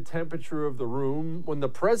reading the temperature of the room when the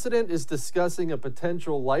president is discussing a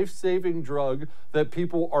potential life-saving drug that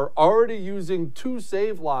people are already using to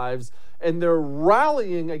save lives, and they're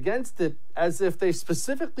rallying against it as if they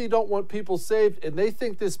specifically don't want people saved, and they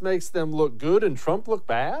think this makes them look good and Trump look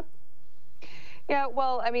bad? Yeah,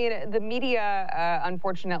 well, I mean, the media,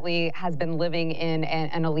 unfortunately, has been living in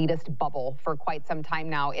an elitist bubble for quite some time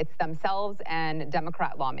now. It's themselves and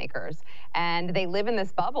Democrat lawmakers. And they live in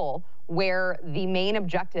this bubble where the main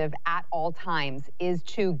objective at all times is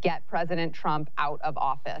to get President Trump out of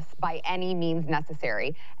office by any means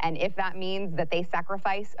necessary. And if that means that they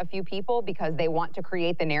sacrifice a few people because they want to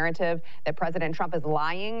create the narrative that President Trump is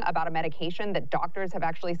lying about a medication that doctors have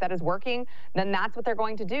actually said is working, then that's what they're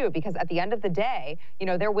going to do. Because at the end of the day,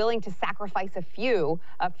 they're willing to sacrifice a few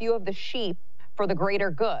of the sheep for the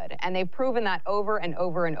greater good. And they've proven that over and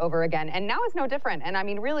over and over again. And now it's no different. And I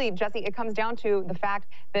mean, really, Jesse, it comes down to the fact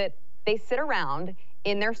that they sit around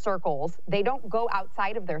in their circles. They don't go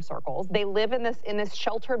outside of their circles. They live in this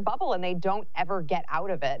sheltered bubble, and they don't ever get out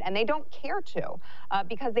of it. And they don't care to,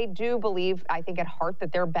 because they do believe, I think, at heart,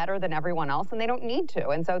 that they're better than everyone else, and they don't need to.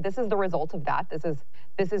 And so this is the result of that.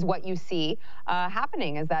 This is what you see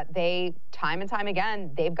happening, is that they, time and time again,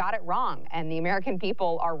 they've got it wrong. And the American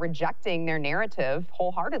people are rejecting their narrative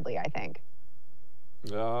wholeheartedly, I think.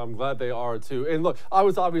 I'm glad they are, too. And look, I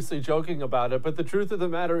was obviously joking about it, but the truth of the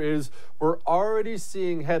matter is we're already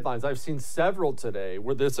seeing headlines. I've seen several today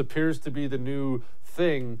where this appears to be the new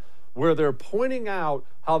thing, where they're pointing out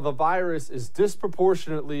how the virus is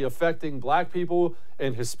disproportionately affecting Black people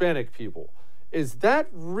and Hispanic people. Is that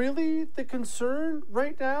really the concern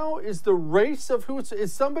right now? Is the race of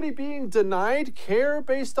is somebody being denied care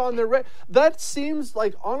based on their race? That seems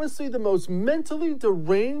like, honestly, the most mentally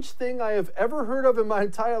deranged thing I have ever heard of in my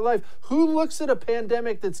entire life. Who looks at a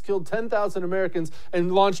pandemic that's killed 10,000 Americans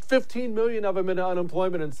and launched 15 million of them into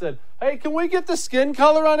unemployment and said, hey, can we get the skin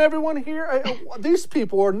color on everyone here? These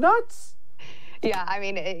people are nuts. Yeah, I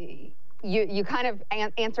mean, you kind of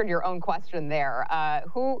answered your own question there.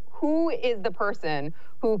 Who is the person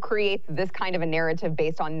who creates this kind of a narrative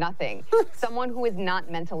based on nothing? Someone who is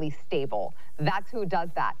not mentally stable. That's who does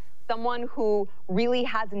that. Someone who really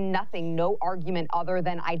has nothing, no argument other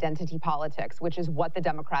than identity politics, which is what the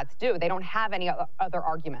Democrats do. They don't have any other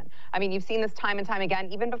argument. I mean, you've seen this time and time again,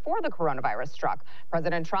 even before the coronavirus struck.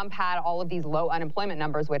 President Trump had all of these low unemployment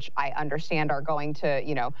numbers, which I understand are going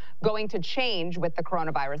to change with the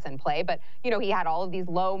coronavirus in play. But, he had all of these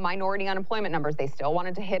low minority unemployment numbers. They still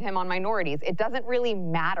wanted to hit him on minorities. It doesn't really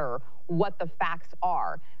matter what the facts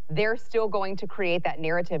are. They're still going to create that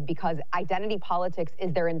narrative because identity politics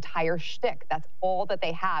is their entire shtick. That's all that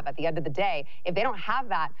they have at the end of the day. If they don't have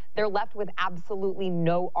that, they're left with absolutely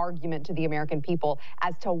no argument to the American people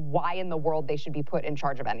as to why in the world they should be put in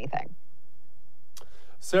charge of anything.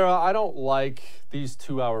 Sarah, I don't like these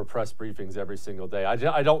 2-hour press briefings every single day.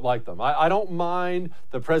 I don't like them. I don't mind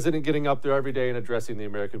the president getting up there every day and addressing the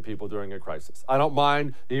American people during a crisis. I don't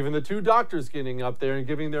mind even the 2 doctors getting up there and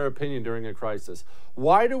giving their opinion during a crisis.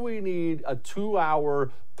 Why do we need a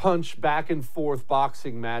 2-hour punch back and forth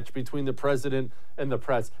boxing match between the president in the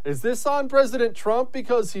press. Is this on President Trump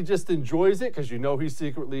because he just enjoys it, because you know he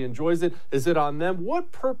secretly enjoys it? Is it on them?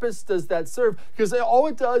 What purpose does that serve? Because all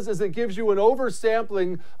it does is it gives you an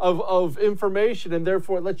oversampling of information, and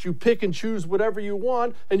therefore it lets you pick and choose whatever you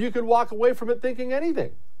want, and you can walk away from it thinking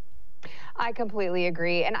anything. I completely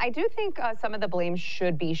agree. And I do think some of the blame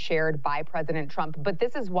should be shared by President Trump. But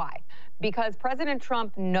this is why. Because President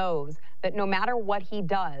Trump knows that no matter what he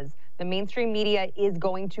does, the mainstream media is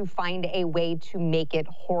going to find a way to make it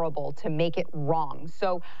horrible, to make it wrong.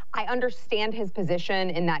 So I understand his position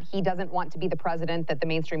in that he doesn't want to be the president that the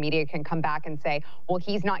mainstream media can come back and say, well,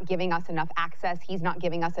 he's not giving us enough access, he's not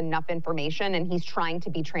giving us enough information, and he's trying to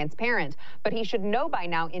be transparent. But he should know by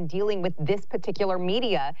now, in dealing with this particular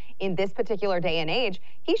media in this particular day and age,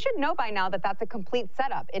 he should know by now that that's a complete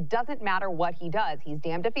setup. It doesn't matter what he does. He's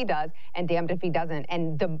damned if he does and damned if he doesn't.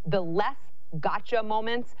 And the less gotcha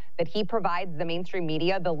moments that he provides the mainstream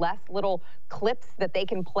media, the less little clips that they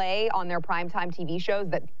can play on their primetime TV shows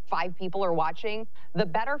that 5 people are watching, the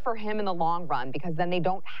better for him in the long run, because then they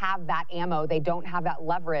don't have that ammo, they don't have that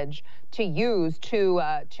leverage to use to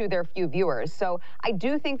their few viewers. So I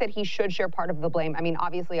do think that he should share part of the blame. I mean,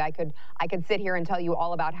 obviously I could sit here and tell you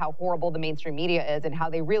all about how horrible the mainstream media is and how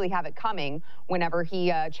they really have it coming whenever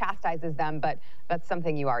he chastises them, but that's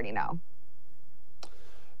something you already know.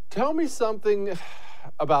 Tell me something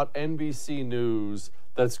about NBC News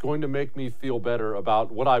that's going to make me feel better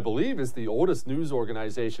about what I believe is the oldest news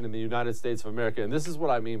organization in the United States of America. And this is what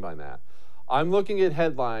I mean by that. I'm looking at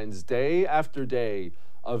headlines day after day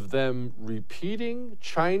of them repeating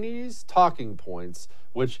Chinese talking points,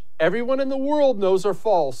 which everyone in the world knows are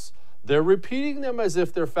false. They're repeating them as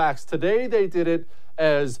if they're facts. Today they did it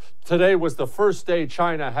as today was the first day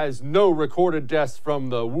China has no recorded deaths from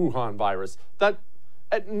the Wuhan virus.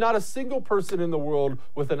 Not a single person in the world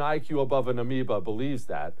with an IQ above an amoeba believes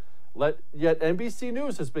that. Yet NBC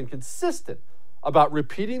News has been consistent about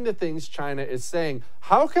repeating the things China is saying.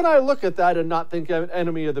 How can I look at that and not think of an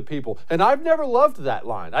enemy of the people? And I've never loved that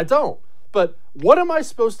line. I don't. But what am I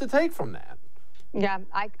supposed to take from that? Yeah,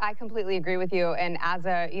 I completely agree with you. And as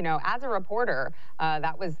a reporter,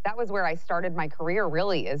 that was where I started my career,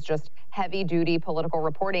 really, is just heavy duty political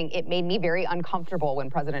reporting. It made me very uncomfortable when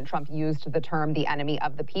President Trump used the term the enemy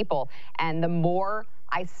of the people. And the more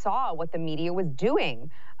I saw what the media was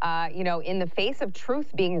doing, in the face of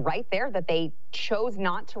truth being right there that they chose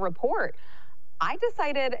not to report, I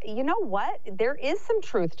decided, you know what? There is some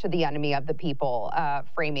truth to the enemy of the people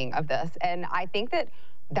framing of this. And I think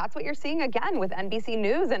that's what you're seeing again with NBC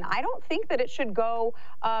News. And I don't think that it should go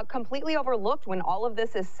completely overlooked when all of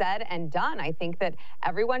this is said and done. I think that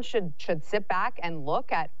everyone should sit back and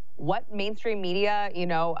look at what mainstream media,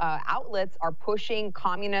 outlets are pushing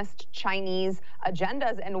communist Chinese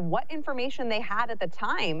agendas and what information they had at the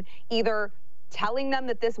time, either telling them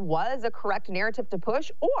that this was a correct narrative to push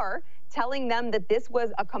or telling them that this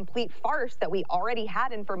was a complete farce, that we already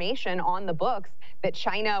had information on the books, that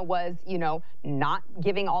China was, not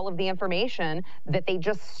giving all of the information, that they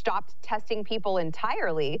just stopped testing people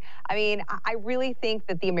entirely. I mean, I really think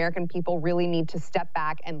that the American people really need to step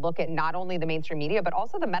back and look at not only the mainstream media, but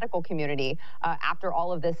also the medical community after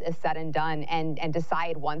all of this is said and done, and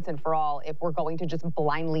decide once and for all if we're going to just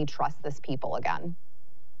blindly trust this people again.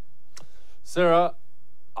 Sarah,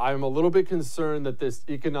 I'm a little bit concerned that this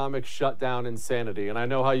economic shutdown insanity, and I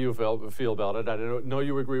know how you feel about it. I know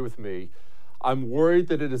you agree with me. I'm worried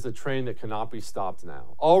that it is a train that cannot be stopped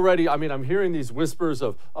now. Already, I'm hearing these whispers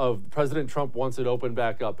of President Trump wants it opened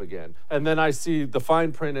back up again. And then I see the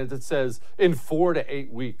fine print and it says in 4 to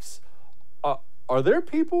 8 weeks. Are there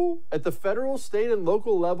people at the federal, state, and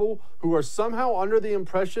local level who are somehow under the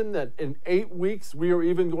impression that in 8 weeks we are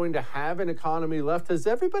even going to have an economy left? Has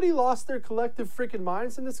everybody lost their collective freaking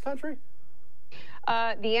minds in this country?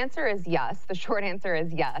 The answer is yes. The short answer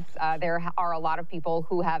is yes. There are a lot of people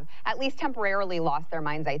who have at least temporarily lost their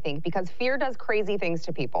minds, I think, because fear does crazy things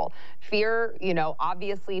to people. Fear,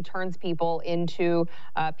 obviously turns people into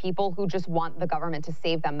people who just want the government to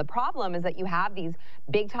save them. The problem is that you have these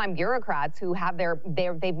big-time bureaucrats who have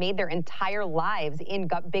they've made their entire lives in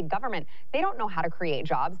big government. They don't know how to create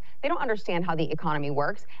jobs. They don't understand how the economy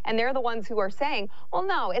works. And they're the ones who are saying, well,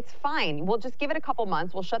 no, it's fine. We'll just give it a couple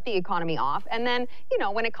months. We'll shut the economy off. And then,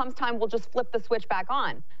 when it comes time, we'll just flip the switch back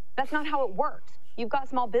on. That's not how it works. You've got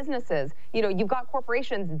small businesses, you've got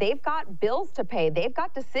corporations, they've got bills to pay. They've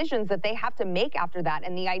got decisions that they have to make after that.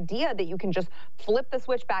 And the idea that you can just flip the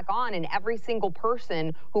switch back on and every single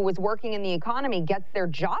person who was working in the economy gets their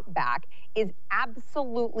job back is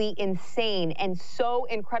absolutely insane and so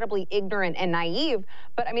incredibly ignorant and naive.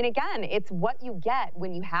 But I mean, again, it's what you get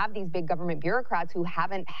when you have these big government bureaucrats who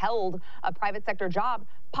haven't held a private sector job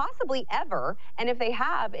possibly ever. And if they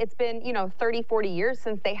have, it's been, 30, 40 years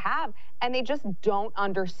since they have, and they just don't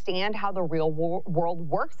understand how the real world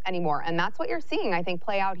works anymore. And that's what you're seeing, I think,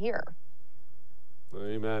 play out here.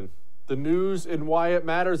 Amen. The news and why it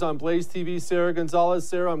matters on Blaze TV. Sarah Gonzalez.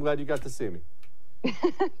 Sarah, I'm glad you got to see me.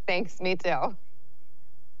 Thanks, me too.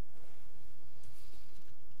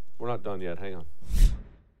 We're not done yet. Hang on.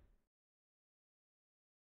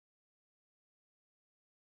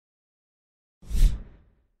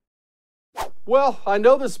 Well, I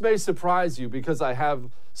know this may surprise you because I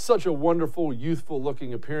have such a wonderful,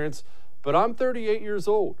 youthful-looking appearance, but I'm 38 years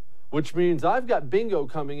old, which means I've got bingo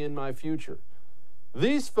coming in my future.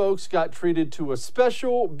 These folks got treated to a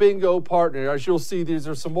special bingo partner. As you'll see, these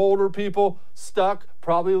are some older people, stuck,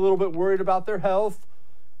 probably a little bit worried about their health,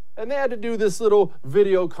 and they had to do this little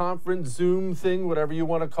video conference, Zoom thing, whatever you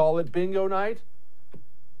want to call it, bingo night.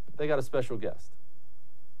 They got a special guest.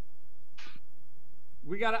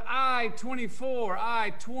 We got an I-24,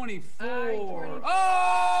 I-24.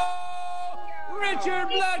 Oh! Richard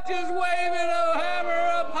Blunt is waving a hammer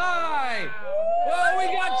up high. Oh, we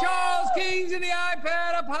got Charles Kings in the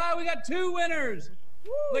iPad up high. We got 2 winners.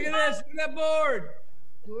 Look at this, look at that board.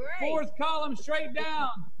 Great. 4th column straight down.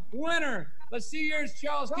 Winner. Let's see yours,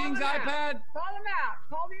 Charles King's iPad. Call them out.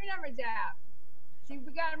 Call your numbers out. See if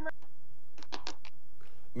we got them.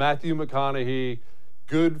 Matthew McConaughey,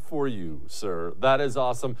 good for you, sir. That is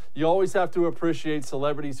awesome. You always have to appreciate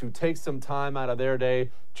celebrities who take some time out of their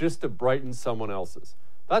day just to brighten someone else's.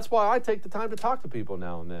 That's why I take the time to talk to people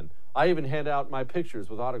now and then. I even hand out my pictures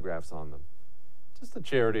with autographs on them. Just a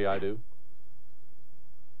charity I do.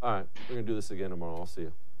 All right, we're going to do this again tomorrow. I'll see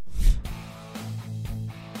you.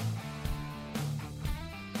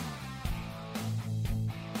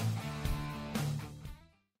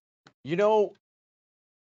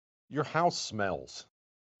 Your house smells.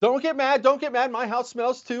 Don't get mad. Don't get mad. My house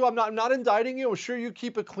smells too. I'm not indicting you. I'm sure you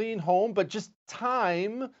keep a clean home, but just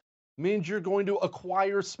time means you're going to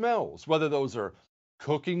acquire smells, whether those are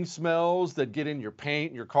cooking smells that get in your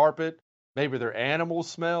paint and your carpet. Maybe they're animal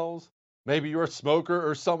smells. Maybe you're a smoker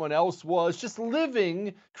or someone else was. Just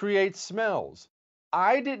living creates smells.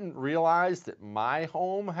 I didn't realize that my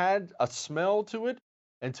home had a smell to it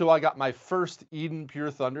until I got my first Eden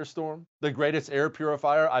Pure Thunderstorm, the greatest air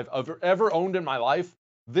purifier I've ever owned in my life.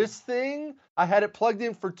 This thing, I had it plugged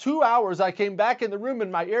in for 2 hours. I came back in the room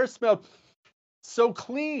and my air smelled so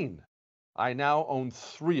clean. I now own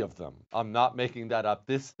 3 of them. I'm not making that up.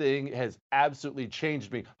 This thing has absolutely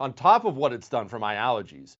changed me on top of what it's done for my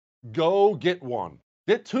allergies. Go get one.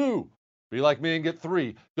 Get 2. Be like me and get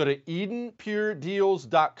 3. Go to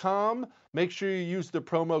EdenPureDeals.com. Make sure you use the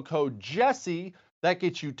promo code Jesse. That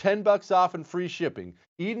gets you $10 off and free shipping.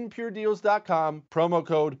 EdenPureDeals.com, promo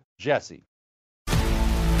code Jesse.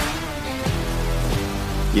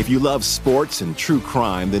 If you love sports and true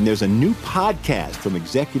crime, then there's a new podcast from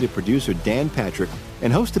executive producer Dan Patrick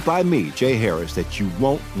and hosted by me, Jay Harris, that you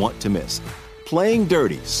won't want to miss. Playing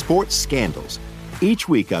Dirty: Sports Scandals. Each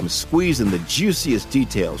week, I'm squeezing the juiciest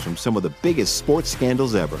details from some of the biggest sports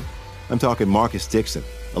scandals ever. I'm talking Marcus Dixon,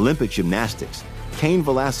 Olympic gymnastics, Cain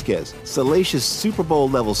Velasquez, salacious Super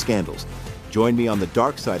Bowl-level scandals. Join me on the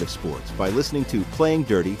dark side of sports by listening to Playing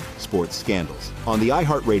Dirty: Sports Scandals on the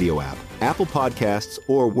iHeartRadio app, Apple Podcasts,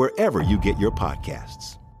 or wherever you get your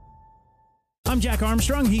podcasts. I'm Jack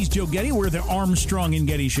Armstrong. He's Joe Getty. We're the Armstrong and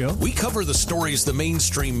Getty Show. We cover the stories the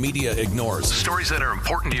mainstream media ignores. Stories that are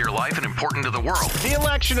important to your life and important to the world. The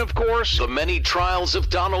election, of course. The many trials of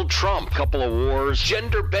Donald Trump. Couple of wars.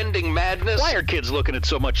 Gender-bending madness. Why are kids looking at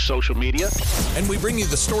so much social media? And we bring you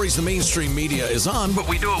the stories the mainstream media is on, but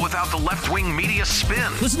we do it without the left-wing media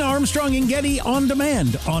spin. Listen to Armstrong and Getty on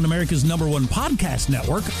demand on America's #1 podcast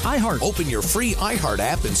network, iHeart. Open your free iHeart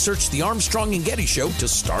app and search The Armstrong and Getty Show to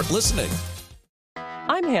start listening.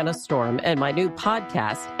 I'm Hannah Storm, and my new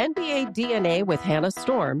podcast, NBA DNA with Hannah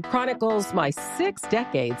Storm, chronicles my 6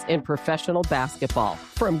 decades in professional basketball.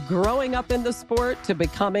 From growing up in the sport to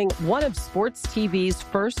becoming one of sports TV's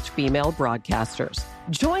first female broadcasters.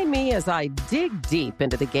 Join me as I dig deep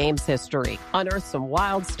into the game's history, unearth some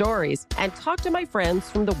wild stories, and talk to my friends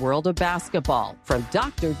from the world of basketball, from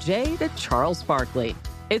Dr. J to Charles Barkley.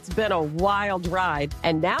 It's been a wild ride,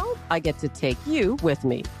 and now I get to take you with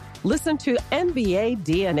me. Listen to NBA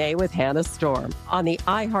DNA with Hannah Storm on the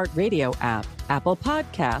iHeartRadio app, Apple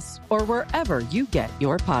Podcasts, or wherever you get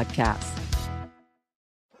your podcasts.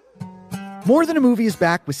 More Than a Movie is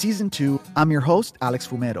back with Season 2. I'm your host, Alex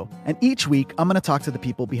Fumero, and each week I'm going to talk to the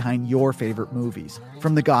people behind your favorite movies.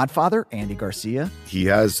 From The Godfather, Andy Garcia. He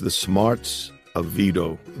has the smarts of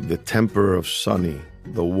Vito, the temper of Sonny,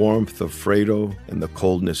 the warmth of Fredo, and the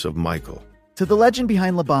coldness of Michael. To the legend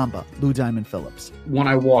behind La Bamba, Lou Diamond Phillips. When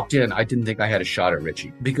I walked in, I didn't think I had a shot at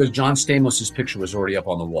Richie because John Stamos' picture was already up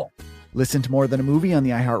on the wall. Listen to More Than a Movie on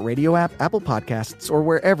the iHeartRadio app, Apple Podcasts, or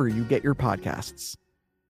wherever you get your podcasts.